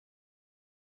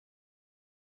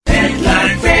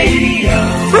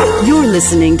You're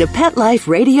listening to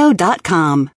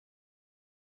PetLifeRadio.com.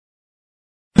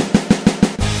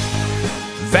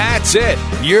 That's it.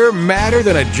 You're madder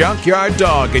than a junkyard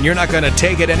dog, and you're not going to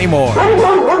take it anymore.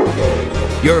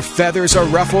 Your feathers are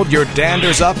ruffled, your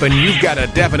dander's up, and you've got a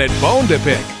definite bone to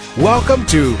pick. Welcome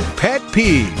to Pet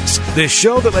Peeves, the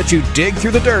show that lets you dig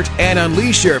through the dirt and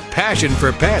unleash your passion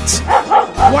for pets.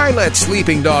 Why let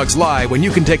sleeping dogs lie when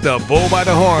you can take the bull by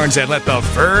the horns and let the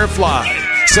fur fly?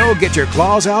 So get your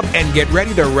claws out and get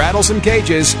ready to rattle some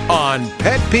cages on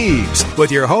Pet Peeves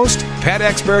with your host, pet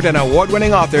expert and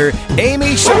award-winning author,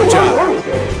 Amy Shojai.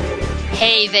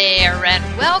 Hey there, and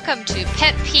welcome to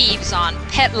Pet Peeves on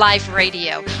Pet Life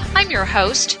Radio. I'm your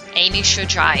host, Amy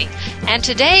Shojai, and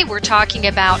today we're talking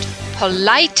about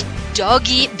polite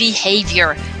doggy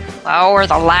behavior, or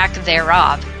the lack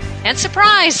thereof. And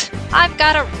surprise, I've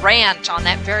got a rant on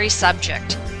that very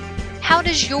subject. How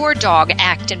does your dog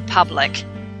act in public?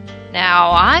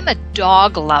 Now, I'm a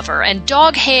dog lover, and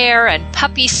dog hair and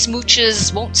puppy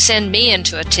smooches won't send me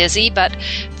into a tizzy, but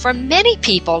for many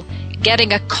people,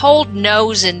 getting a cold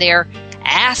nose in their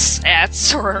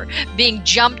assets or being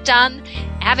jumped on,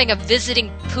 having a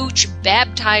visiting pooch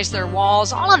baptize their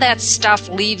walls, all of that stuff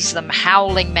leaves them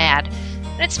howling mad.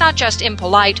 And it's not just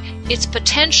impolite, it's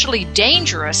potentially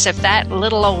dangerous if that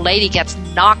little old lady gets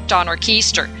knocked on her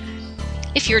keister.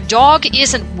 If your dog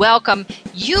isn't welcome,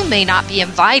 you may not be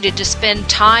invited to spend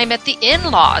time at the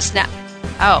in-laws. Now,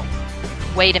 oh,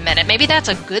 wait a minute, maybe that's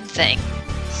a good thing.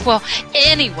 Well,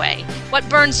 anyway, what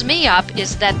burns me up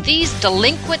is that these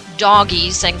delinquent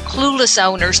doggies and clueless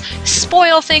owners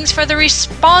spoil things for the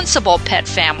responsible pet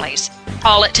families.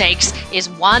 All it takes is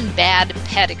one bad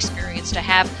pet experience to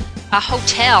have a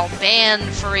hotel ban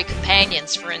furry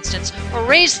companions, for instance, or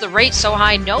raise the rate so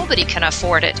high nobody can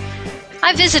afford it.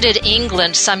 I visited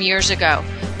England some years ago,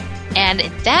 and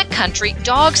in that country,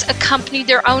 dogs accompanied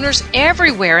their owners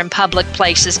everywhere in public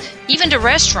places, even to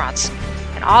restaurants.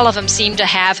 All of them seem to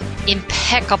have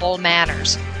impeccable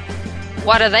manners.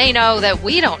 What do they know that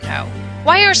we don't know?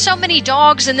 Why are so many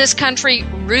dogs in this country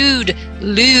rude,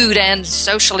 lewd, and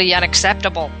socially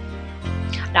unacceptable?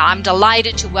 Now, I'm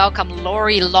delighted to welcome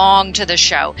Lori Long to the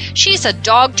show. She's a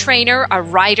dog trainer, a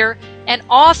writer, and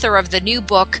author of the new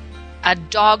book, A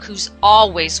Dog Who's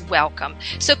Always Welcome.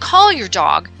 So call your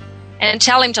dog and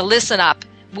tell him to listen up.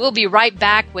 We'll be right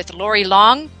back with Lori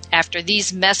Long after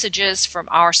these messages from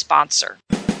our sponsor.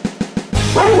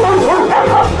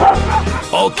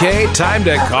 Okay, time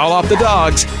to call off the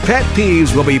dogs. Pet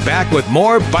Peeves will be back with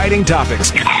more biting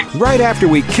topics right after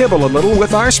we kibble a little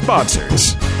with our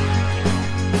sponsors.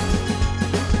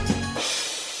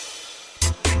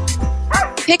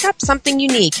 Pick up something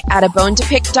unique at A Bone to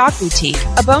Pick Dog Boutique.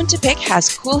 A Bone to Pick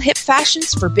has cool hip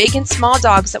fashions for big and small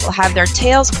dogs that will have their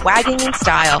tails wagging in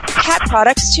style. Cat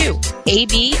products too.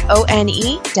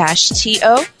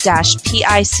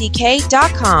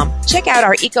 abone-to-pick.com. Check out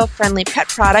our eco-friendly pet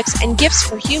products and gifts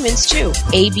for humans too.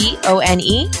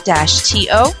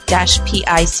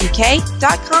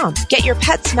 abone-to-pick.com. Get your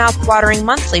pet's mouth watering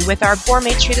monthly with our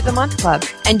Gourmet Treat of the Month Club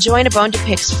and join A Bone to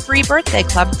Pick's free birthday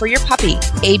club for your puppy.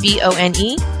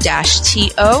 abone-to-pick.com.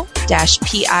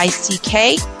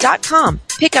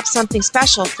 Pick up something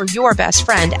special for your best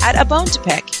friend at A Bone to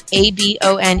Pick.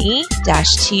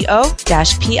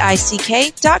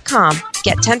 abone-to-pick.com.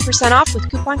 Get 10% off with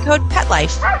coupon code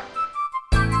PETLIFE.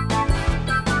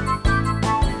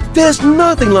 There's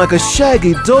nothing like a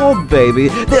shaggy dog, baby.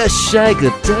 They're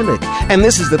shagadelic. And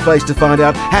this is the place to find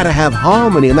out how to have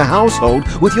harmony in the household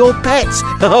with your pets.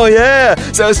 Oh, yeah.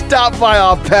 So stop by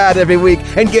our pad every week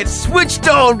and get switched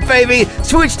on, baby.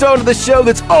 Switched on to the show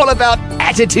that's all about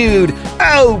attitude.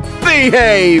 Oh,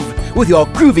 behave. With your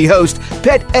groovy host,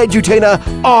 pet edutainer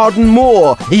Arden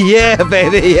Moore. Yeah,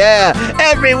 baby, yeah.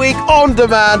 Every week on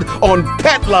demand on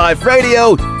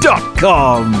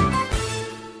PetLifeRadio.com.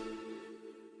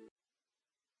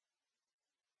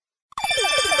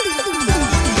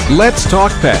 Let's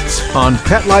Talk Pets on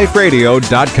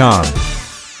PetLifeRadio.com.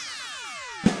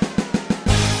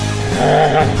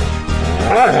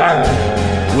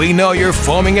 We know you're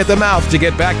foaming at the mouth to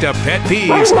get back to Pet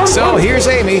Peeves, so here's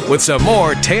Amy with some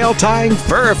more tail-tying,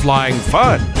 fur-flying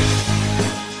fun.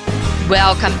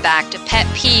 Welcome back to Pet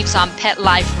Peeves on Pet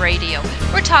Life Radio.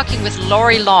 We're talking with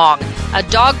Lori Long, a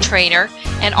dog trainer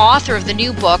and author of the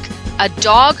new book, A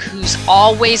Dog Who's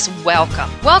Always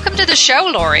Welcome. Welcome to the show,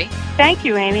 Lori. Thank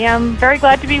you, Amy. I'm very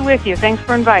glad to be with you. Thanks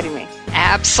for inviting me.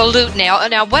 Absolutely.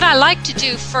 Now, what I like to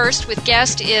do first with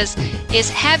guests is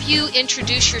have you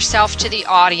introduce yourself to the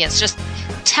audience. Just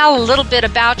tell a little bit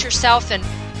about yourself and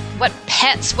what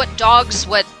pets, what dogs,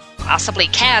 what possibly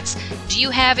cats do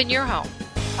you have in your home?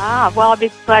 Well, I'll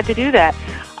be glad to do that.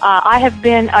 I have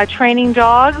been training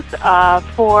dogs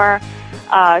to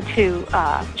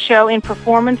show in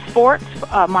performance sports,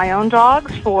 my own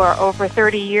dogs, for over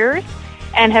 30 years,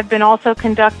 and have been also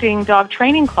conducting dog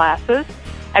training classes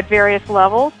at various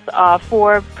levels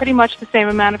for pretty much the same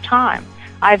amount of time.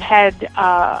 I've had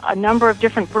a number of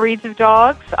different breeds of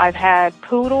dogs. I've had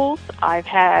poodles. I've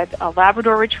had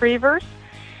Labrador retrievers.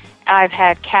 I've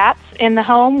had cats in the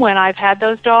home when I've had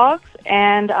those dogs.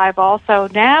 And I've also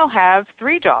now have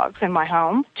 3 dogs in my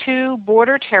home, 2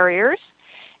 Border Terriers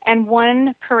and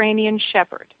 1 Pyrenean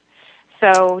Shepherd.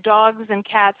 So dogs and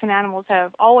cats and animals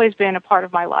have always been a part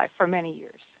of my life for many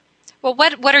years. Well,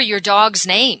 what are your dogs'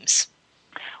 names?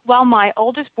 Well, my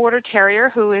oldest Border Terrier,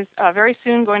 who is very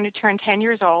soon going to turn 10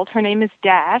 years old, her name is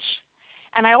Dash.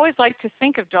 And I always like to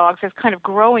think of dogs as kind of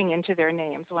growing into their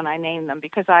names when I name them,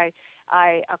 because I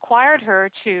acquired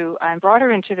her and brought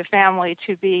her into the family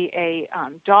to be a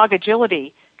dog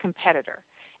agility competitor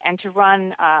and to run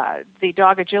the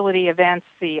dog agility events,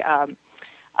 the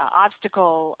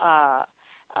obstacle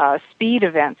speed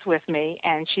events with me,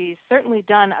 and she's certainly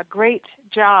done a great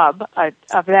job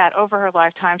of that over her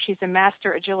lifetime. She's a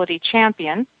master agility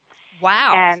champion.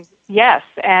 Wow. And yes,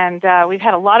 and we've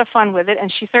had a lot of fun with it,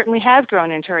 and she certainly has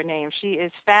grown into her name. She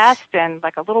is fast and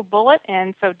like a little bullet,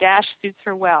 and so Dash suits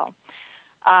her well.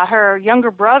 Her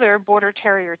younger brother, Border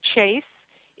Terrier Chase,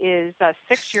 is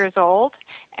 6 years old,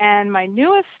 and my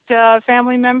newest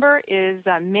family member is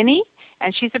Minnie,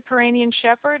 and she's a Pyrenean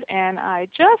Shepherd, and I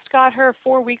just got her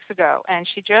 4 weeks ago, and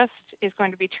she just is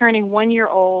going to be turning 1 year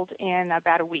old in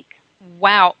about a week.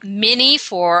 Wow, Minnie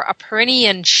for a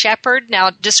Pyrenean Shepherd. Now,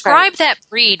 describe that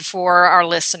breed for our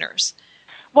listeners.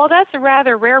 Well, that's a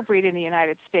rather rare breed in the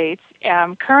United States.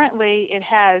 Currently, it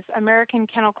has American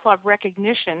Kennel Club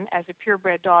recognition as a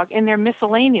purebred dog in their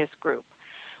miscellaneous group,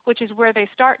 which is where they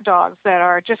start dogs that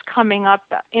are just coming up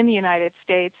in the United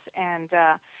States, and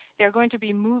they're going to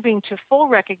be moving to full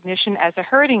recognition as a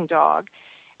herding dog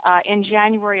in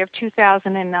January of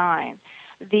 2009.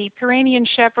 The Pyrenean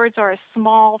Shepherds are a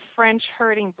small French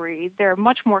herding breed. They're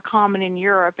much more common in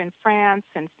Europe, in France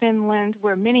and Finland,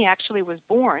 where Minnie actually was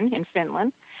born in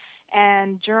Finland,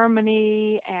 and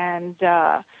Germany, and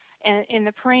in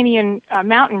the Pyrenean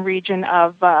mountain region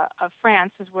of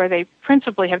France is where they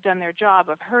principally have done their job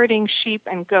of herding sheep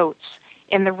and goats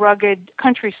in the rugged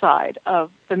countryside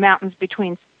of the mountains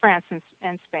between France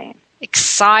and Spain.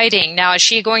 Exciting. Now, is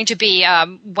she going to be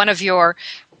one of your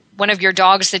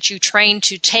dogs that you train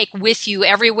to take with you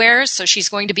everywhere, so she's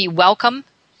going to be welcome?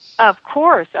 Of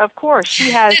course.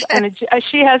 She has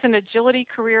an agility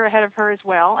career ahead of her as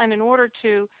well, and in order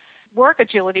to work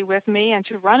agility with me and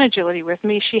to run agility with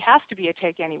me, she has to be a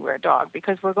take-anywhere dog,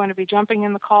 because we're going to be jumping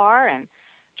in the car and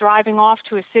driving off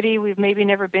to a city we've maybe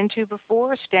never been to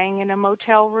before, staying in a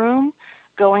motel room,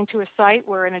 going to a site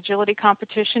where an agility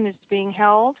competition is being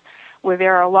held, where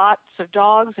there are lots of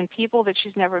dogs and people that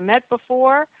she's never met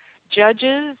before,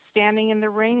 judges standing in the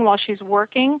ring while she's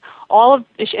working,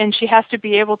 and she has to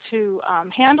be able to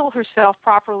handle herself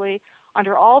properly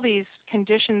under all these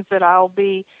conditions that I'll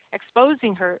be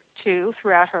exposing her to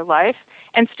throughout her life,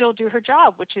 and still do her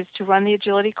job, which is to run the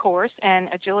agility course. And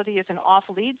agility is an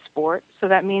off-lead sport, so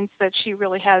that means that she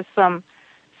really has some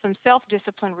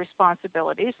self-discipline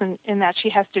responsibilities, and in that she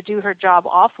has to do her job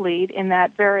off-lead in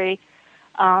that very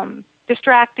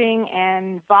distracting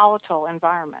and volatile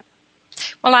environment.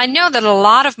 Well, I know that a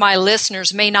lot of my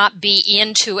listeners may not be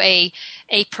into a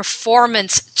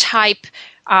performance type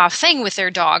thing with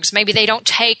their dogs. Maybe they don't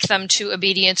take them to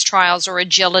obedience trials or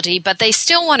agility, but they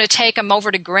still want to take them over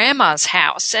to grandma's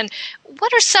house. And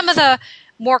what are some of the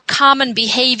more common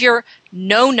behavior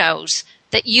no-nos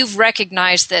that you've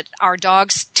recognized that our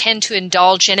dogs tend to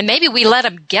indulge in, and maybe we let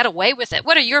them get away with it?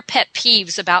 What are your pet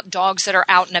peeves about dogs that are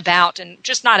out and about and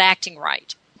just not acting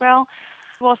right? Well,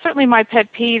 certainly my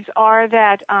pet peeves are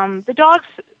that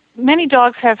many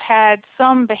dogs have had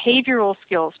some behavioral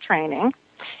skills training.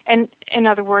 And in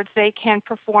other words, they can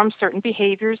perform certain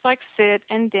behaviors like sit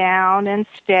and down and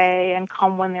stay and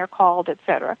come when they're called,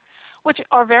 etc., which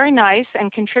are very nice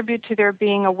and contribute to their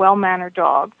being a well-mannered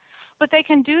dog. But they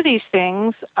can do these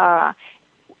things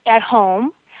at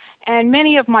home, and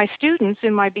many of my students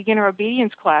in my beginner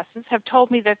obedience classes have told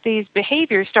me that these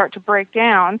behaviors start to break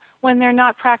down when they're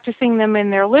not practicing them in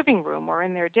their living room or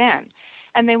in their den.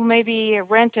 And they maybe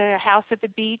rent a house at the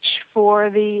beach for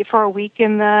a week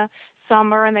in the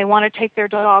summer, and they want to take their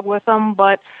dog with them,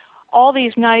 but all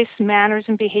these nice manners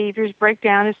and behaviors break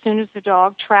down as soon as the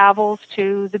dog travels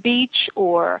to the beach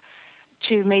or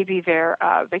to maybe their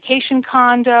vacation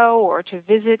condo or to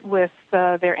visit with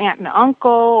their aunt and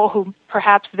uncle, who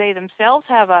perhaps they themselves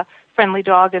have a friendly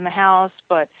dog in the house,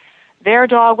 but their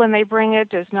dog when they bring it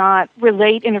does not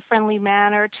relate in a friendly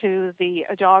manner to the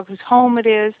dog whose home it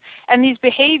is. And these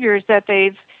behaviors that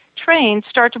they've trained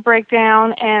start to break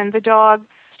down, and the dog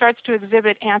starts to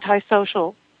exhibit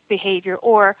antisocial behavior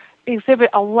or exhibit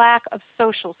a lack of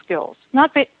social skills,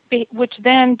 which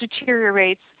then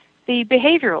deteriorates the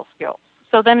behavioral skills.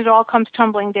 So then it all comes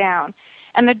tumbling down.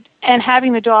 And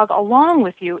having the dog along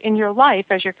with you in your life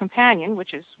as your companion,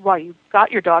 which is why you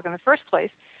got your dog in the first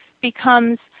place,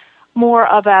 becomes more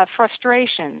of a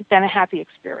frustration than a happy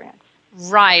experience.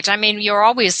 Right. I mean, you're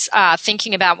always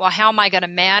thinking about, well, how am I going to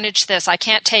manage this? I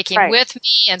can't take him with me,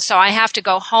 and so I have to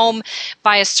go home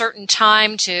by a certain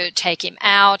time to take him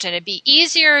out, and it'd be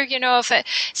easier,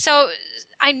 so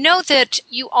I know that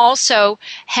you also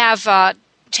have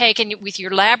taken with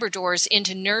your Labradors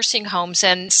into nursing homes,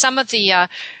 and some of the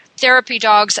therapy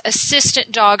dogs,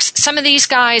 assistant dogs, some of these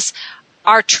guys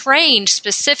are trained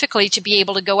specifically to be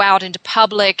able to go out into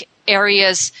public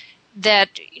areas that,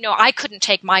 I couldn't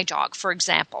take my dog, for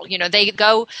example. They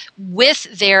go with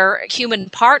their human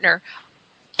partner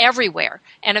everywhere.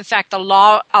 And in fact, the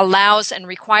law allows and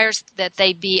requires that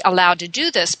they be allowed to do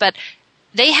this, but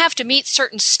they have to meet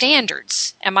certain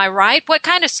standards. Am I right? What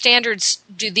kind of standards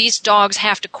do these dogs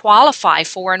have to qualify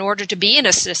for in order to be an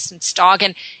assistance dog?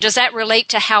 And does that relate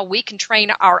to how we can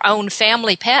train our own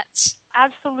family pets?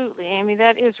 Absolutely, Amy,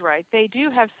 that is right. They do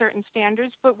have certain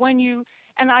standards, but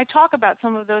and I talk about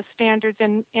some of those standards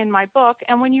in my book,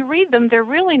 and when you read them, they're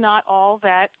really not all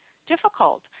that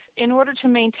difficult. In order to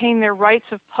maintain their rights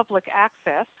of public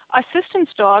access,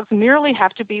 assistance dogs merely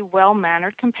have to be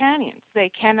well-mannered companions. They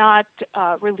cannot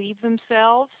relieve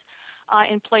themselves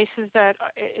in places that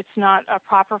it's not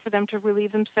proper for them to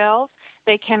relieve themselves.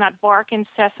 They cannot bark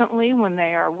incessantly when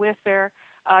they are with their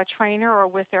trainer or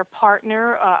with their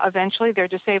partner, eventually their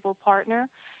disabled partner.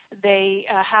 They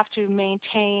have to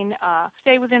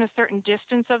stay within a certain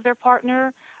distance of their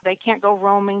partner. They can't go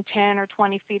roaming 10 or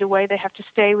 20 feet away. They have to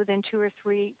stay within 2 or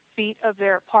 3 feet of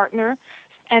their partner.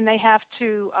 And they have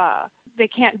to, they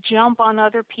can't jump on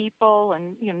other people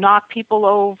and, knock people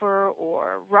over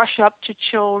or rush up to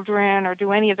children or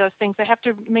do any of those things. They have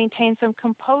to maintain some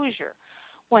composure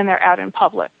when they're out in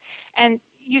public. And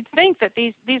you'd think that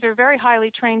these are very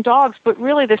highly trained dogs, but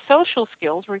really the social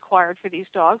skills required for these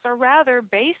dogs are rather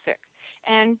basic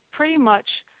and pretty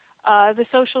much the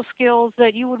social skills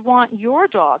that you would want your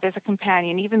dog as a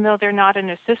companion, even though they're not an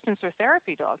assistance or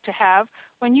therapy dog, to have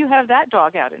when you have that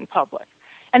dog out in public.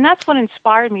 And that's what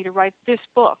inspired me to write this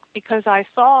book, because I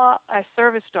saw a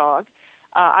service dog.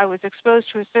 I was exposed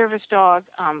to a service dog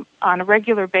on a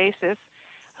regular basis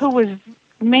who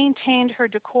maintained her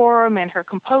decorum and her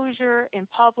composure in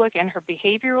public and her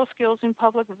behavioral skills in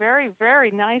public very,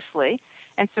 very nicely,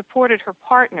 and supported her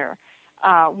partner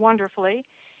wonderfully.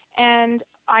 And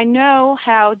I know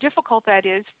how difficult that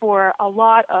is for a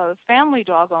lot of family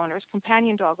dog owners,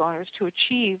 companion dog owners, to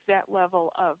achieve that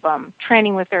level of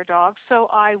training with their dogs. So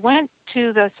I went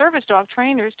to the service dog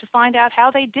trainers to find out how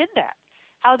they did that,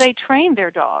 how they trained their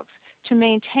dogs to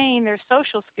maintain their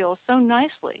social skills so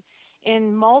nicely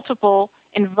in multiple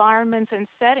environments and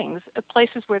settings,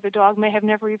 places where the dog may have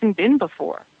never even been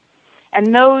before.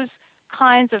 And those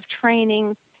kinds of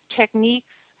training techniques,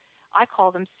 I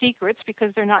call them secrets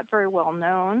because they're not very well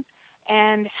known,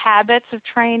 and habits of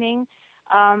training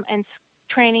and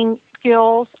training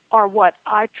skills are what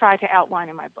I try to outline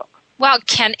in my book. Well,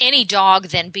 can any dog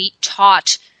then be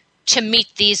taught to meet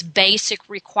these basic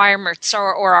requirements,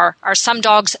 or are some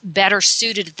dogs better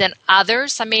suited than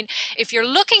others? I mean, if you're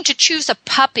looking to choose a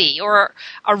puppy or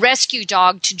a rescue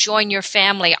dog to join your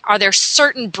family, are there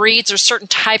certain breeds or certain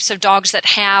types of dogs that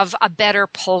have a better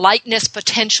politeness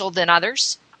potential than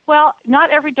others? Well,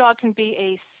 not every dog can be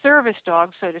a service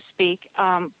dog, so to speak,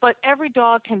 but every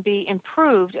dog can be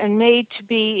improved and made to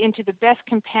be into the best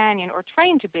companion, or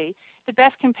trained to be the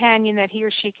best companion that he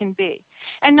or she can be.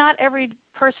 And not every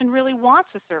person really wants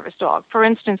a service dog. For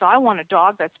instance, I want a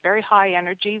dog that's very high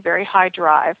energy, very high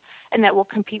drive, and that will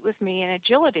compete with me in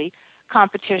agility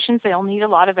competitions. They'll need a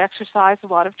lot of exercise, a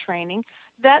lot of training.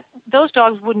 Those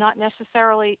dogs would not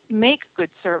necessarily make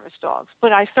good service dogs,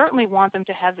 but I certainly want them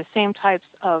to have the same types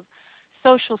of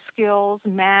social skills,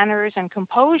 manners, and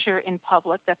composure in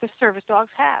public that the service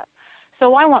dogs have.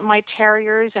 So I want my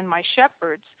terriers and my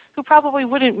shepherds, who probably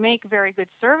wouldn't make very good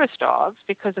service dogs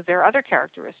because of their other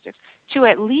characteristics, to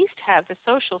at least have the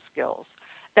social skills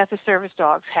that the service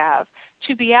dogs have,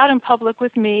 to be out in public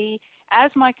with me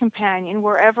as my companion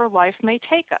wherever life may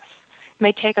take us. It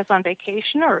may take us on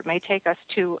vacation, or it may take us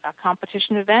to a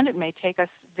competition event. It may take us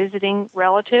visiting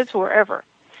relatives, wherever.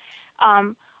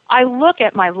 I look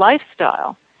at my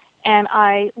lifestyle and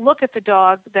I look at the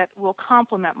dog that will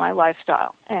complement my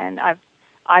lifestyle. And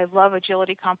I love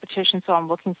agility competition, so I'm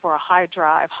looking for a high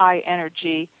drive, high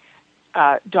energy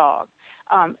dog.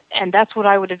 And that's what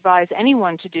I would advise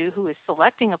anyone to do who is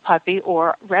selecting a puppy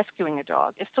or rescuing a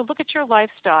dog, is to look at your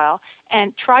lifestyle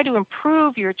and try to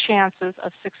improve your chances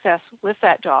of success with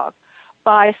that dog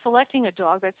by selecting a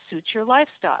dog that suits your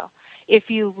lifestyle. If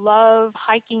you love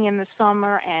hiking in the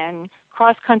summer and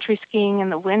cross-country skiing in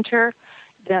the winter,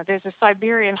 there's a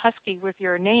Siberian Husky with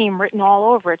your name written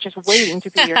all over it, just waiting to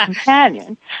be your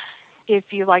companion.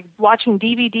 If you like watching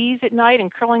DVDs at night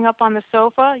and curling up on the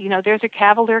sofa, there's a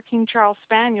Cavalier King Charles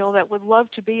Spaniel that would love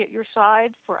to be at your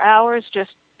side for hours,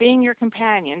 just being your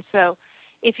companion. So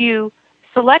if you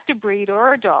select a breed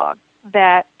or a dog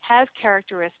that has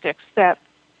characteristics that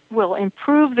will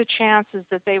improve the chances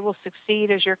that they will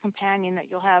succeed as your companion, that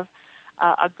you'll have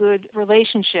a good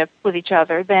relationship with each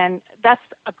other, then that's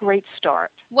a great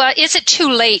start. Well, is it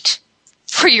too late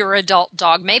for your adult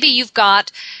dog? Maybe you've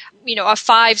got, a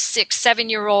 5, 6,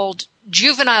 7-year-old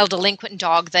juvenile delinquent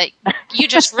dog that you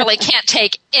just really can't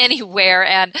take anywhere.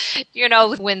 And,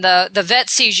 when the vet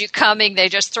sees you coming, they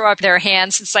just throw up their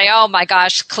hands and say, oh my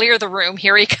gosh, clear the room,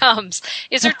 here he comes.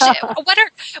 Is there what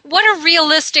are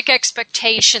realistic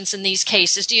expectations in these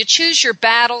cases? Do you choose your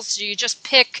battles? Do you just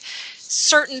pick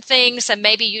certain things and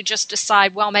maybe you just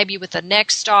decide, well, maybe with the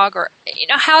next dog, or,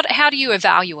 how do you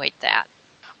evaluate that?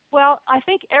 Well, I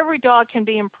think every dog can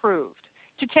be improved.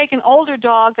 To take an older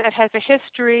dog that has a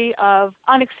history of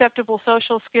unacceptable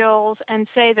social skills and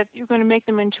say that you're going to make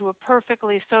them into a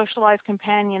perfectly socialized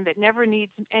companion that never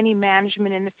needs any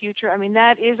management in the future,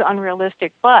 that is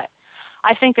unrealistic. But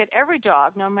I think that every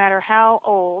dog, no matter how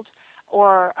old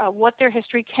or what their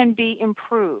history, can be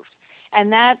improved.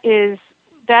 And that is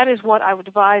what I would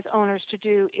advise owners to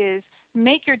do, is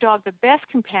make your dog the best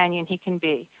companion he can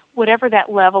be, whatever that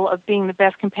level of being the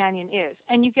best companion is.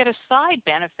 And you get a side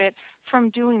benefit from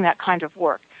doing that kind of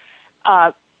work,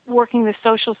 working the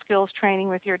social skills training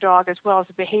with your dog as well as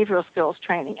the behavioral skills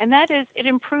training. And that is, it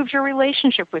improves your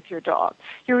relationship with your dog.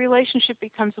 Your relationship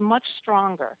becomes much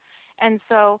stronger. And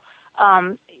so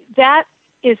that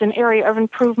is an area of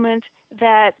improvement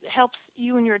that helps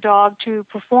you and your dog to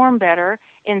perform better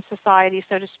in society,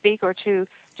 so to speak, or to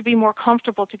be more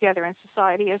comfortable together in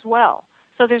society as well.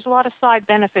 So there's a lot of side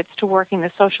benefits to working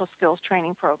the social skills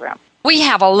training program. We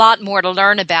have a lot more to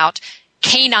learn about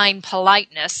canine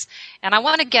politeness, and I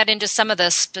want to get into some of the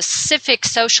specific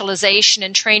socialization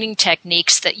and training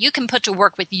techniques that you can put to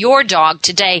work with your dog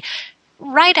today,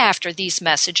 right after these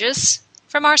messages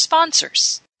from our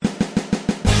sponsors.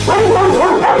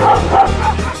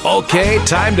 Okay,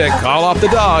 time to call off the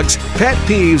dogs. Pet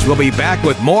Peeves will be back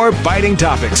with more biting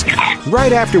topics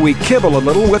right after we kibble a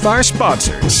little with our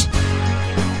sponsors.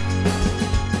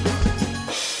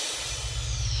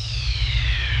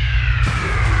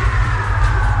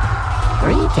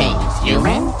 Greetings,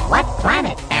 human. What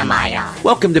planet am I on?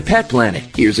 Welcome to Pet Planet.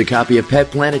 Here's a copy of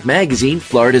Pet Planet Magazine,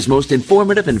 Florida's most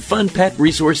informative and fun pet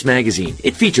resource magazine.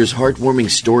 It features heartwarming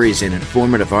stories and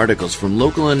informative articles from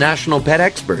local and national pet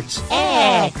experts.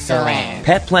 Excellent.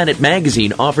 Pet Planet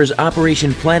Magazine offers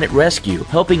Operation Planet Rescue,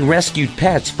 helping rescued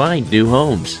pets find new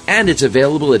homes. And it's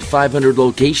available at 500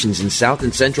 locations in South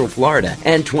and Central Florida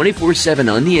and 24/7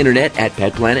 on the internet at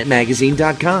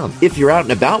PetPlanetMagazine.com. If you're out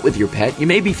and about with your pet, you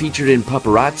may be featured in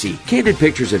Paparazzi, candid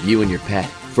pictures of you and your pet.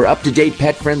 For up-to-date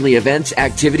pet-friendly events,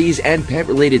 activities, and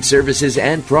pet-related services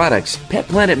and products, Pet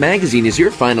Planet Magazine is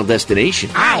your final destination.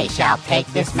 I shall take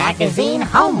this magazine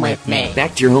home with me.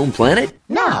 Back to your home planet?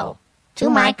 No, to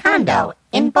my condo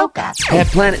in Boca. Pet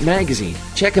Planet Magazine.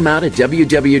 Check them out at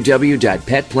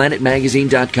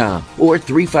www.petplanetmagazine.com or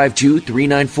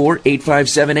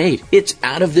 352-394-8578. It's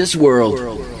out of this world.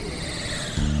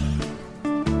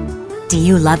 Do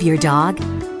you love your dog?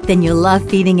 Then you'll love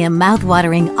feeding him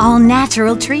mouth-watering,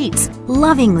 all-natural treats,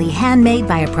 lovingly handmade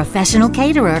by a professional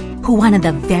caterer who wanted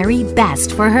the very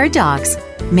best for her dogs.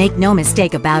 Make no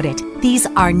mistake about it, these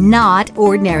are not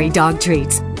ordinary dog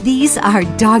treats. These are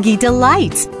doggy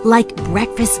delights, like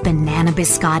breakfast banana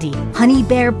biscotti, honey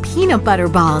bear peanut butter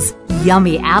balls,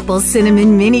 yummy apple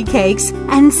cinnamon mini cakes,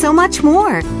 and so much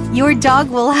more. Your dog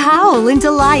will howl in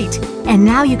delight. And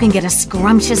now you can get a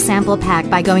scrumptious sample pack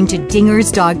by going to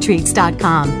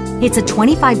dingersdogtreats.com. It's a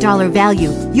 $25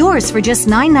 value, yours for just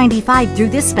 $9.95 through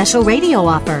this special radio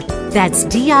offer. That's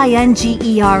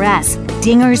DINGERS,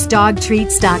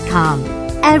 dingersdogtreats.com.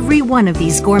 Every one of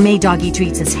these gourmet doggy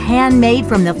treats is handmade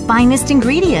from the finest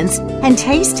ingredients and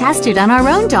taste tested on our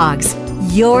own dogs.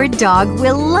 Your dog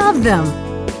will love them.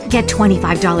 Get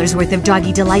 $25 worth of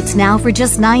doggy delights now for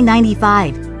just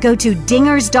 $9.95. Go to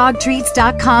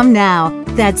dingersdogtreats.com now.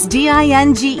 That's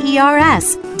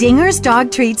DINGERS,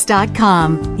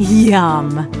 dingersdogtreats.com.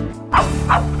 Yum.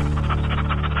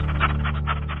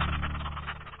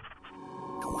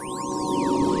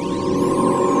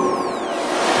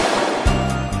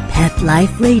 Pet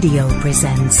Life Radio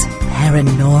presents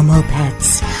Paranormal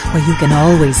Pets, where you can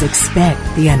always expect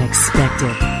the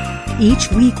unexpected.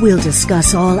 Each week we'll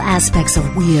discuss all aspects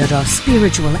of weird or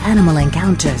spiritual animal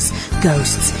encounters,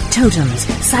 ghosts, totems,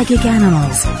 psychic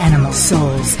animals, animal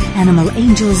souls, animal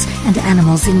angels, and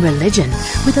animals in religion,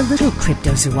 with a little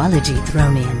cryptozoology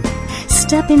thrown in.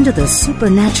 Step into the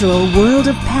supernatural world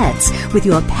of pets with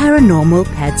your Paranormal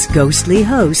Pets ghostly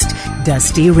host,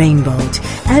 Dusty Rainbolt,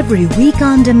 every week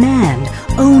on demand,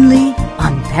 only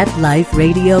on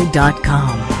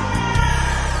PetLifeRadio.com.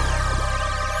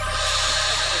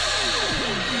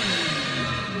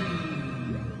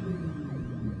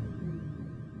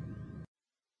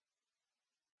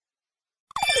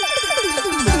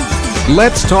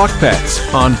 Let's Talk Pets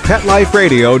on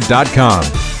PetLifeRadio.com.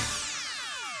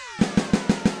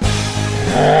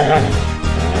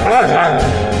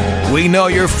 We know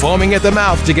you're foaming at the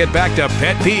mouth to get back to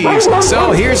pet peeves,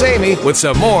 so here's Amy with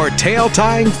some more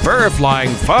tail-tying, fur-flying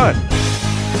fun.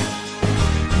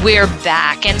 We're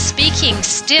back and speaking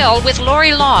still with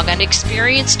Lori Long, an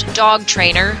experienced dog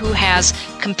trainer who has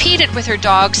competed with her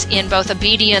dogs in both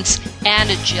obedience and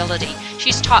agility.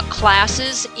 She's taught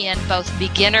classes in both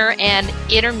beginner and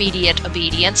intermediate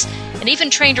obedience and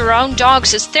even trained her own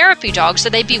dogs as therapy dogs so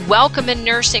they'd be welcome in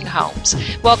nursing homes.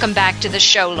 Welcome back to the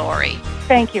show, Lori.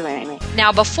 Thank you, Amy.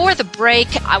 Now, before the break,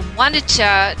 I wanted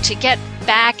to get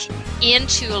back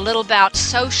into a little about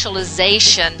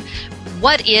socialization.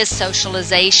 What is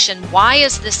socialization? Why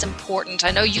is this important? I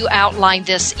know you outlined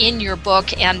this in your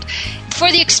book, and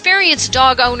for the experienced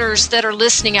dog owners that are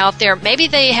listening out there, maybe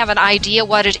they have an idea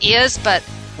what it is, but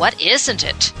what isn't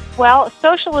it? Well,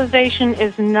 socialization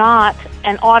is not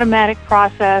an automatic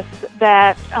process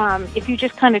that if you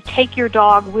just kind of take your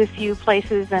dog with you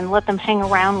places and let them hang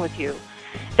around with you,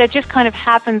 that just kind of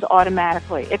happens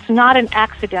automatically. It's not an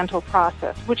accidental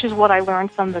process, which is what I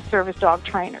learned from the service dog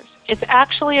trainers. It's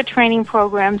actually a training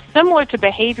program similar to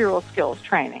behavioral skills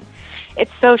training.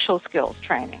 It's social skills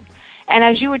training. And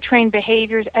as you would train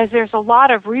behaviors, as there's a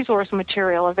lot of resource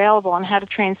material available on how to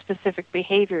train specific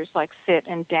behaviors like sit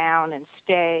and down and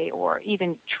stay, or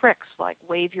even tricks like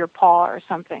wave your paw or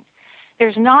something,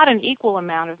 there's not an equal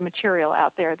amount of material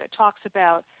out there that talks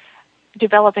about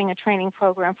developing a training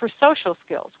program for social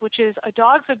skills, which is a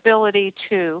dog's ability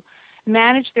to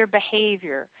manage their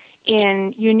behavior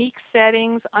in unique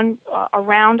settings,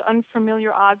 around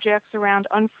unfamiliar objects, around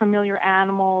unfamiliar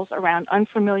animals, around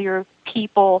unfamiliar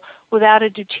people, without a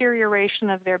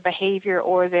deterioration of their behavior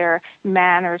or their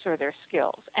manners or their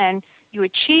skills. And you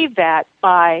achieve that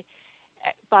by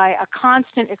a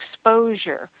constant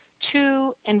exposure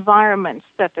to environments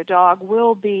that the dog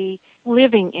will be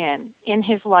living in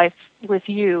his life with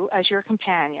you as your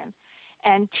companion,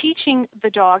 and teaching the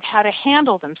dog how to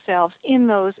handle themselves in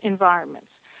those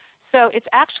environments. So it's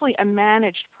actually a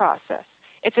managed process.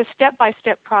 It's a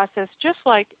step-by-step process, just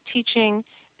like teaching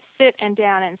sit and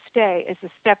down and stay is a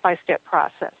step-by-step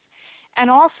process. And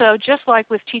also, just like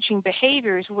with teaching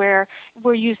behaviors where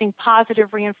we're using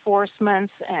positive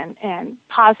reinforcements and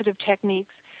positive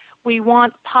techniques, we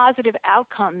want positive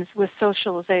outcomes with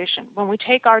socialization. When we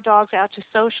take our dogs out to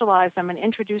socialize them and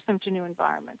introduce them to new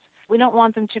environments, we don't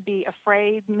want them to be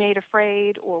afraid, made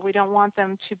afraid, or we don't want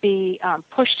them to be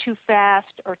pushed too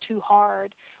fast or too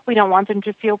hard. We don't want them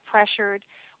to feel pressured.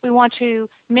 We want to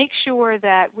make sure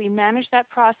that we manage that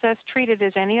process, treat it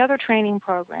as any other training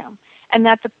program, and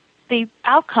that the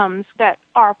outcomes that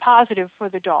are positive for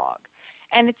the dog.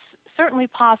 And it's certainly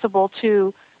possible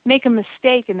to make a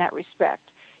mistake in that respect,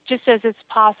 just as it's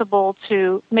possible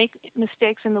to make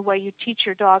mistakes in the way you teach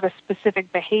your dog a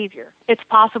specific behavior. It's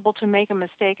possible to make a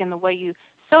mistake in the way you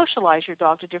socialize your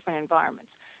dog to different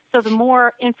environments. So the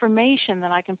more information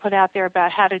that I can put out there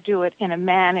about how to do it in a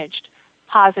managed,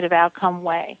 positive outcome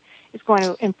way is going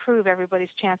to improve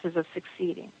everybody's chances of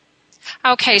succeeding.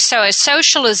 Okay, so as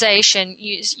socialization,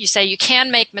 you say you can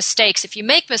make mistakes. If you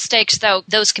make mistakes, though,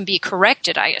 those can be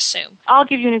corrected, I assume. I'll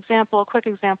give you a quick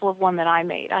example of one that I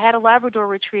made. I had a Labrador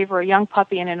Retriever, a young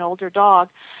puppy, and an older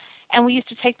dog, and we used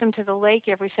to take them to the lake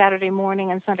every Saturday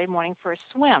morning and Sunday morning for a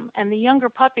swim. And the younger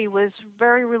puppy was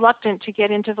very reluctant to get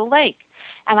into the lake,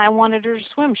 and I wanted her to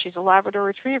swim. She's a Labrador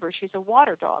Retriever. She's a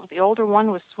water dog. The older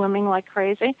one was swimming like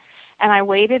crazy. And I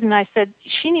waited, and I said,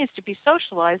 she needs to be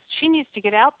socialized. She needs to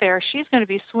get out there. She's going to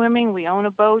be swimming. We own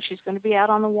a boat. She's going to be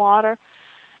out on the water.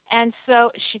 And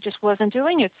so she just wasn't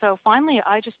doing it. So finally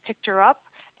I just picked her up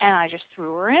and I just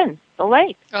threw her in the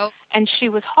lake. Oh. And she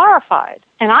was horrified.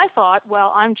 And I thought,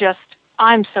 well,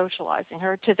 I'm socializing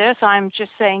her to this. I'm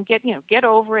just saying, get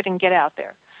over it and get out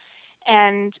there.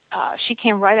 And she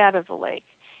came right out of the lake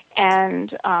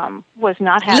and was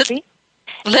not happy.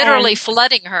 Literally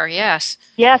flooding her, yes.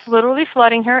 Yes, literally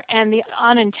flooding her. And the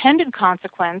unintended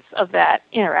consequence of that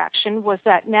interaction was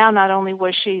that now not only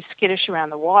was she skittish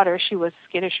around the water, she was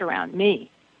skittish around me.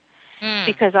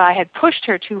 Because I had pushed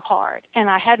her too hard, and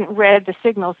I hadn't read the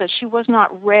signals that she was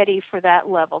not ready for that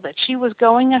level, that she was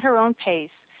going at her own pace,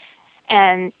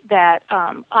 and that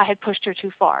I had pushed her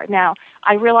too far. Now,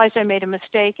 I realized I made a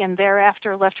mistake, and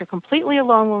thereafter left her completely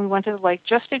alone when we went to the lake,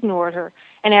 just ignored her,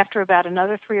 and after about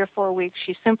another 3 or 4 weeks,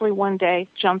 she simply one day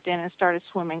jumped in and started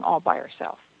swimming all by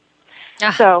herself.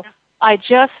 So I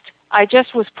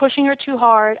just was pushing her too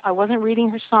hard. I wasn't reading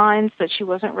her signs that she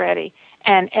wasn't ready,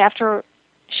 and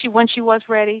when she was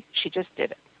ready, she just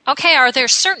did it. Okay, are there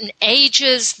certain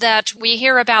ages that we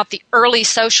hear about the early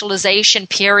socialization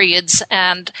periods,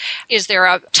 and is there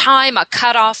a time, a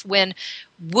cutoff when,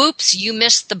 whoops, you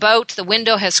missed the boat, the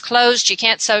window has closed, you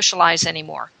can't socialize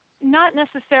anymore? Not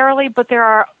necessarily, but there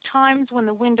are times when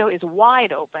the window is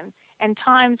wide open and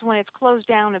times when it's closed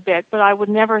down a bit, but I would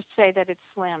never say that it's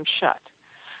slammed shut.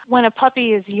 When a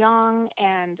puppy is young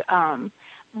and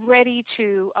ready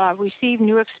to receive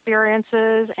new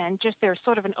experiences, and just they're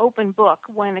sort of an open book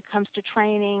when it comes to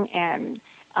training and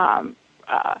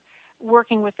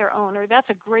working with their owner, that's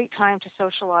a great time to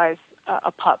socialize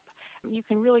a pup. You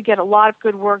can really get a lot of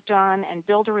good work done and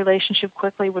build a relationship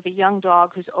quickly with a young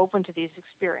dog who's open to these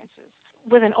experiences.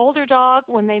 With an older dog,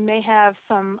 when they may have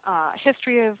some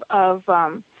history of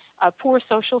poor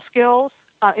social skills,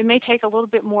 it may take a little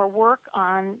bit more work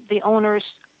on the owner's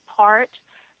part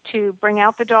to bring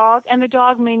out the dog, and the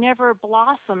dog may never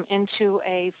blossom into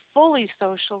a fully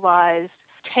socialized,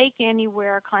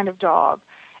 take-anywhere kind of dog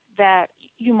that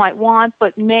you might want,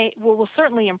 but will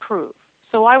certainly improve.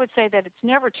 So I would say that it's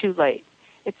never too late.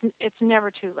 It's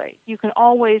never too late. You can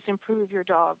always improve your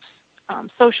dog's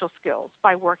social skills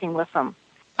by working with them.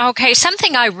 Okay,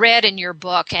 something I read in your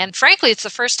book, and frankly, it's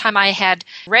the first time I had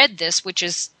read this, which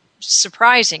is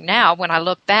surprising now when I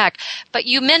look back, but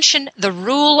you mentioned the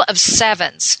rule of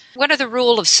sevens. What are the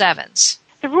rule of sevens?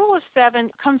 The rule of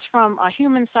seven comes from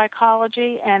human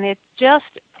psychology, and it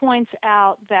just points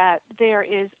out that there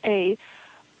is a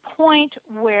point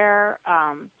where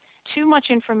too much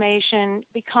information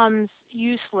becomes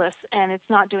useless and it's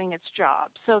not doing its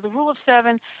job. So the rule of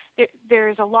seven,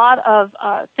 there's a lot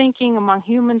of thinking among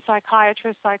human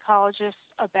psychiatrists, psychologists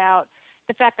about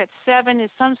the fact that 7 is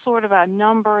some sort of a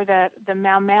number that the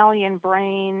mammalian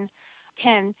brain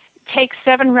can take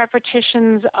 7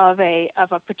 repetitions of a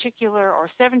particular, or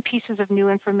 7 pieces of new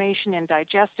information and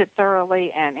digest it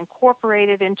thoroughly and incorporate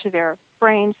it into their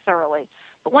brains thoroughly.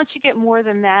 But once you get more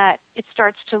than that, it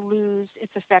starts to lose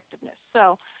its effectiveness.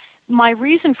 So my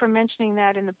reason for mentioning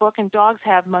that in the book, and dogs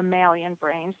have mammalian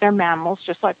brains, they're mammals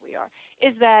just like we are,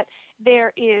 is that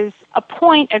there is a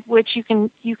point at which you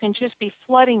can just be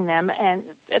flooding them,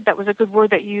 and that was a good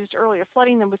word that you used earlier,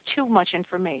 flooding them with too much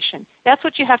information. That's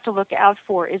what you have to look out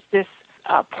for, is this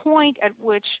point at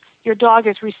which your dog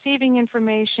is receiving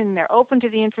information, they're open to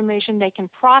the information, they can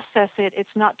process it,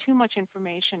 it's not too much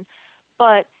information.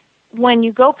 But when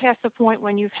you go past the point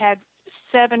when you've had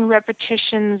 7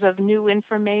 repetitions of new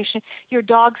information, your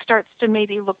dog starts to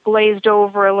maybe look glazed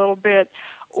over a little bit,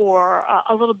 or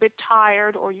a little bit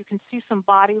tired, or you can see some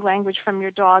body language from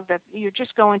your dog that you're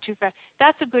just going too fast.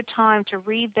 That's a good time to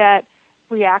read that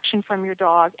reaction from your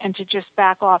dog and to just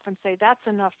back off and say, that's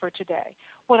enough for today.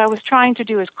 What I was trying to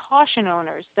do is caution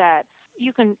owners that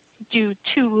you can do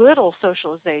too little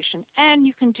socialization and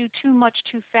you can do too much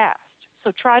too fast.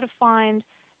 So try to find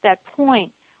that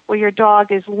point where your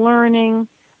dog is learning,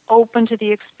 open to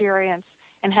the experience,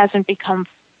 and hasn't become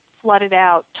flooded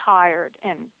out, tired,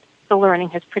 and the learning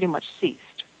has pretty much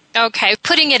ceased. Okay,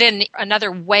 putting it in another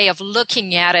way of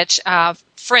looking at it,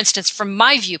 for instance, from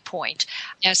my viewpoint,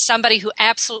 as somebody who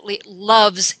absolutely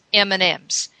loves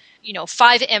M&Ms,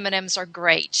 5 M&Ms are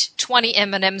great, 20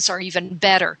 M&Ms are even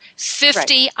better, 50,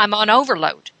 right. I'm on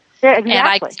overload. Yeah,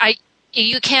 exactly. And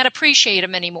you can't appreciate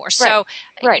them anymore. So,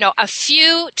 right. A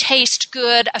few taste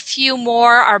good, a few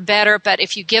more are better, but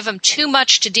if you give them too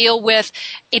much to deal with,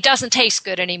 it doesn't taste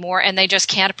good anymore, and they just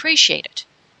can't appreciate it.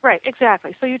 Right,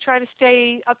 exactly. So you try to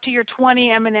stay up to your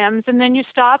 20 M&Ms, and then you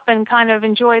stop and kind of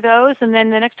enjoy those, and then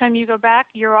the next time you go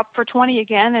back, you're up for 20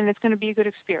 again, and it's going to be a good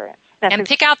experience. And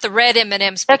pick out the red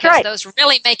M&Ms That's because right. those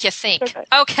really make you think. That's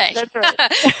right. Okay. That's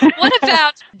right. What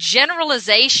about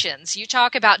generalizations? You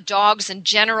talk about dogs and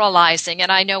generalizing,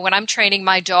 and I know when I'm training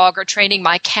my dog or training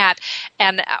my cat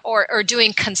or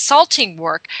doing consulting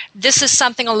work, this is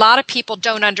something a lot of people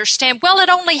don't understand. Well, it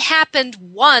only happened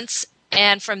once,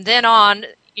 and from then on,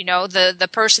 the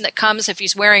person that comes, if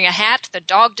he's wearing a hat, the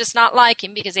dog does not like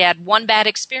him because he had one bad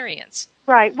experience.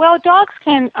 Right. Well, dogs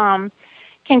can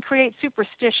create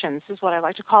superstitions, is what I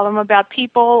like to call them, about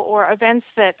people or events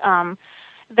that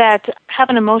have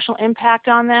an emotional impact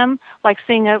on them, like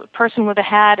seeing a person with a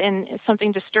hat and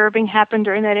something disturbing happened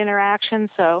during that interaction,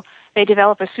 so they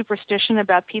develop a superstition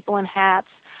about people in hats.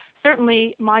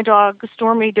 Certainly, my dog,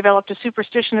 Stormy, developed a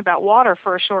superstition about water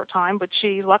for a short time, but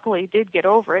she luckily did get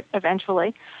over it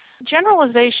eventually.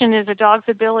 Generalization is a dog's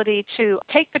ability to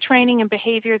take the training and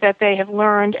behavior that they have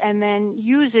learned and then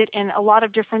use it in a lot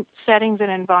of different settings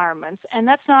and environments. And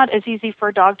that's not as easy for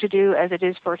a dog to do as it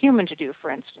is for a human to do, for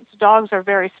instance. Dogs are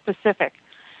very specific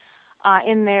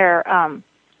in their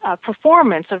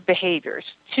performance of behaviors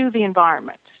to the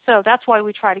environment. So that's why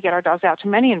we try to get our dogs out to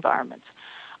many environments.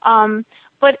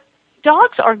 But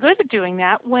dogs are good at doing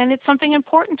that when it's something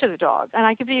important to the dog. And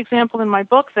I give the example in my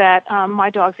book that my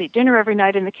dogs eat dinner every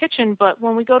night in the kitchen, but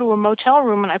when we go to a motel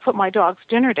room and I put my dog's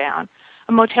dinner down,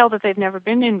 a motel that they've never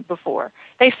been in before,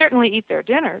 they certainly eat their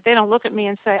dinner. They don't look at me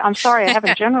and say, I'm sorry, I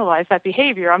haven't generalized that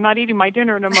behavior. I'm not eating my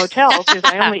dinner in a motel because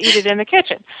I only eat it in the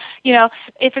kitchen.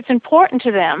 If it's important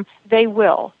to them, they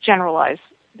will generalize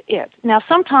it. Now,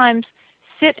 sometimes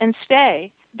sit and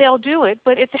stay, they'll do it,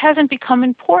 but it hasn't become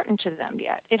important to them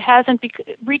yet. It hasn't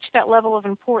reached that level of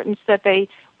importance that they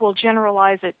will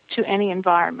generalize it to any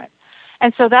environment.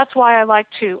 And so that's why I like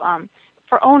to,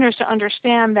 for owners to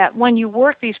understand that when you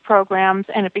work these programs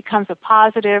and it becomes a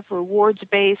positive,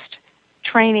 rewards-based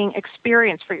training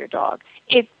experience for your dog,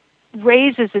 it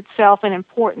raises itself in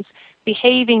importance.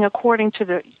 Behaving according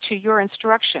to your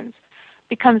instructions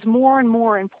becomes more and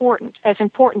more important as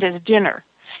dinner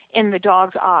in the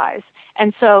dog's eyes.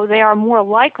 And so they are more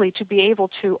likely to be able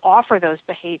to offer those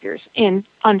behaviors in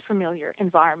unfamiliar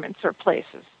environments or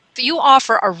places. You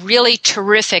offer a really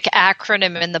terrific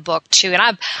acronym in the book, too,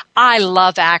 and I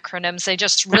love acronyms. They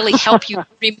just really help you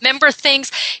remember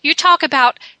things. You talk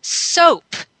about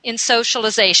SOAP in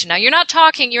socialization. Now, you're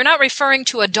not referring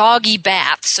to a doggy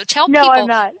bath, so tell people I'm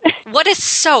not. What is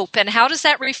SOAP and how does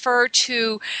that refer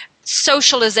to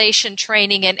socialization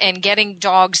training and getting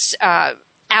dogs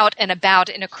out and about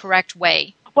in a correct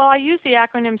way? Well, I use the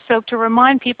acronym SOAP to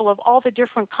remind people of all the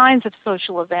different kinds of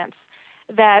social events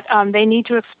that they need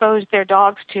to expose their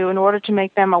dogs to in order to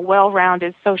make them a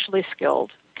well-rounded, socially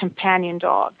skilled companion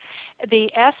dog.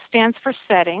 The S stands for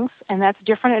settings, and that's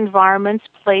different environments,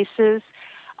 places,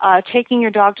 taking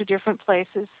your dog to different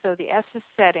places. So the S is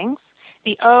settings.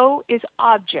 The O is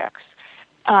objects.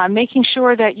 Making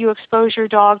sure that you expose your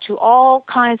dog to all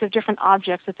kinds of different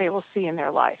objects that they will see in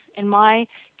their life. In my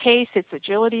case, it's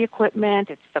agility equipment,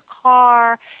 it's the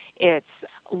car, it's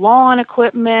lawn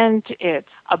equipment, it's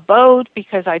a boat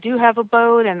because I do have a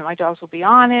boat and my dogs will be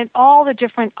on it, all the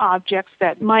different objects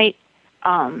that might,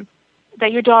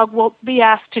 that your dog will be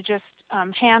asked to just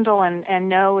handle and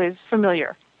know is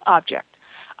familiar object.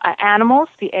 Animals,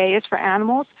 the A is for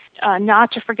animals.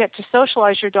 Not to forget to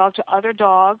socialize your dog to other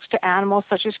dogs, to animals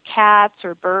such as cats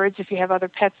or birds if you have other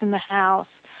pets in the house,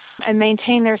 and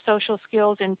maintain their social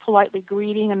skills in politely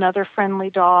greeting another friendly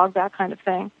dog, that kind of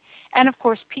thing. And, of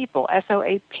course, people,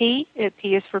 SOAP, P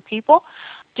is for people,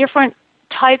 different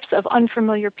types of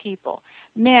unfamiliar people,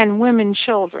 men, women,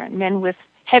 children, men with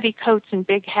heavy coats and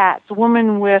big hats,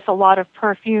 women with a lot of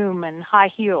perfume and high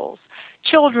heels,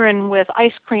 children with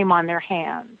ice cream on their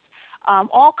hands.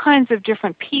 All kinds of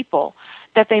different people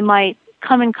that they might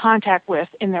come in contact with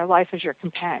in their life as your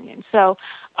companion. So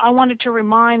I wanted to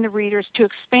remind the readers to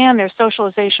expand their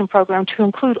socialization program to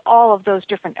include all of those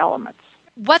different elements.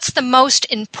 What's the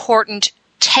most important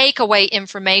takeaway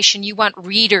information you want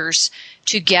readers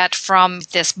to get from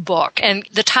this book? And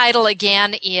the title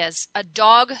again is A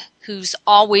Dog Who's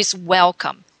Always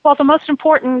Welcome. Well, the most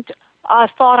important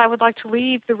thought I would like to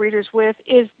leave the readers with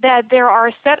is that there are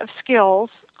a set of skills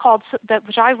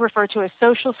which I refer to as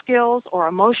social skills or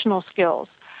emotional skills,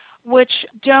 which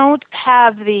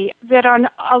that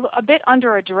are a bit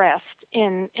under-addressed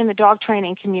in the dog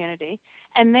training community.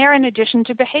 And they're in addition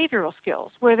to behavioral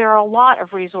skills, where there are a lot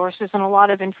of resources and a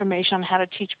lot of information on how to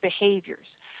teach behaviors,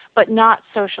 but not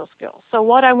social skills. So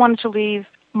what I wanted to leave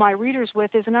my readers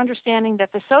with is an understanding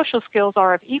that the social skills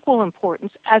are of equal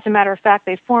importance. As a matter of fact,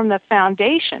 they form the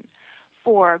foundation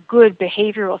for good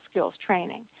behavioral skills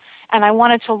training. And I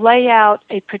wanted to lay out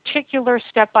a particular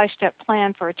step-by-step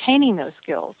plan for attaining those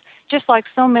skills, just like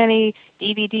so many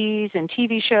DVDs and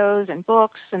TV shows and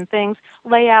books and things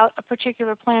lay out a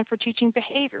particular plan for teaching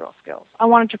behavioral skills. I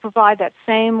wanted to provide that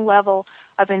same level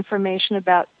of information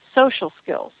about social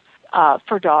skills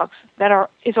for dogs that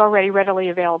is already readily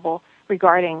available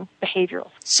regarding behavioral.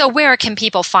 So where can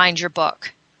people find your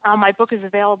book? My book is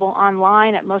available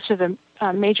online at most of the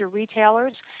major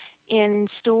retailers, in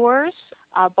stores,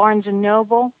 Barnes &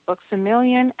 Noble, Books A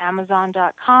Million,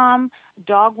 Amazon.com,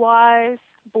 Dogwise,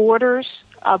 Borders,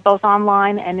 both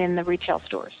online and in the retail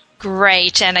stores.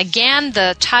 Great. And again,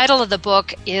 the title of the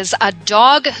book is A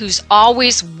Dog Who's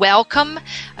Always Welcome.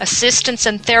 Assistants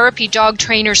and therapy dog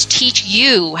trainers teach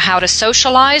you how to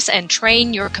socialize and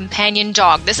train your companion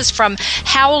dog. This is from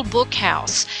Howell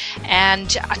Bookhouse.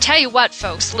 And I tell you what,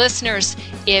 folks, listeners,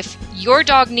 if your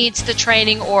dog needs the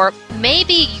training, or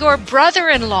maybe your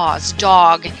brother-in-law's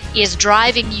dog is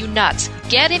driving you nuts,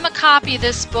 get him a copy of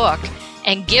this book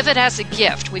and give it as a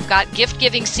gift. We've got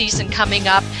gift-giving season coming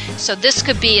up, so this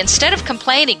could be, instead of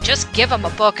complaining, just give them a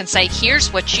book and say,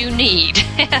 here's what you need.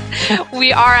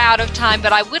 We are out of time,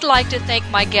 but I would like to thank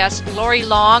my guest, Lori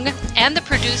Long, and the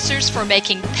producers for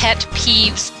making Pet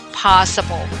Peeves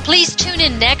possible. Please tune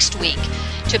in next week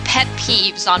to Pet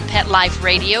Peeves on Pet Life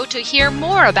Radio to hear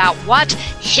more about what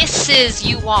hisses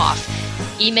you off.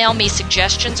 Email me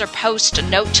suggestions or post a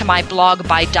note to my blog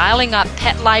by dialing up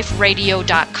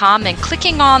PetLifeRadio.com and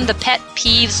clicking on the Pet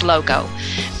Peeves logo.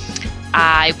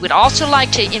 I would also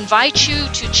like to invite you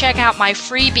to check out my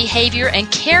free behavior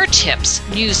and care tips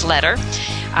newsletter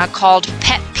called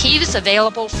Pet Peeves,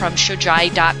 available from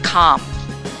Shojai.com.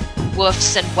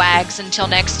 Woofs and wags until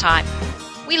next time.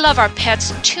 We love our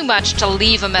pets too much to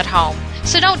leave them at home.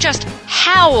 So don't just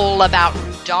howl about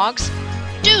rude dogs.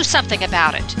 Do something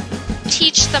about it.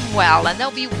 Teach them well, and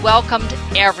they'll be welcomed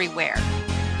everywhere.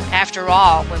 After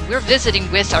all, when we're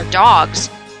visiting with our dogs,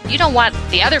 you don't want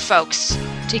the other folks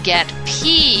to get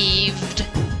peeved.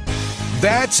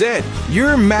 That's it.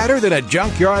 You're madder than a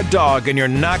junkyard dog, and you're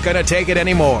not going to take it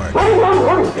anymore.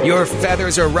 Your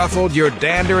feathers are ruffled, your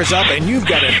dander is up, and you've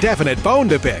got a definite bone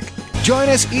to pick. Join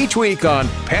us each week on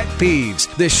Pet Peeves,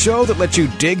 the show that lets you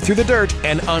dig through the dirt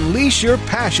and unleash your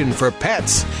passion for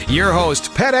pets. Your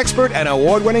host, pet expert and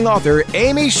award-winning author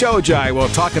Amy Shojai will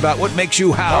talk about what makes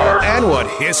you howl and what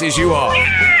hisses you off.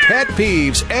 Pet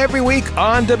Peeves every week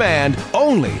on demand,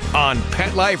 only on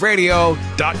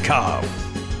PetLifeRadio.com.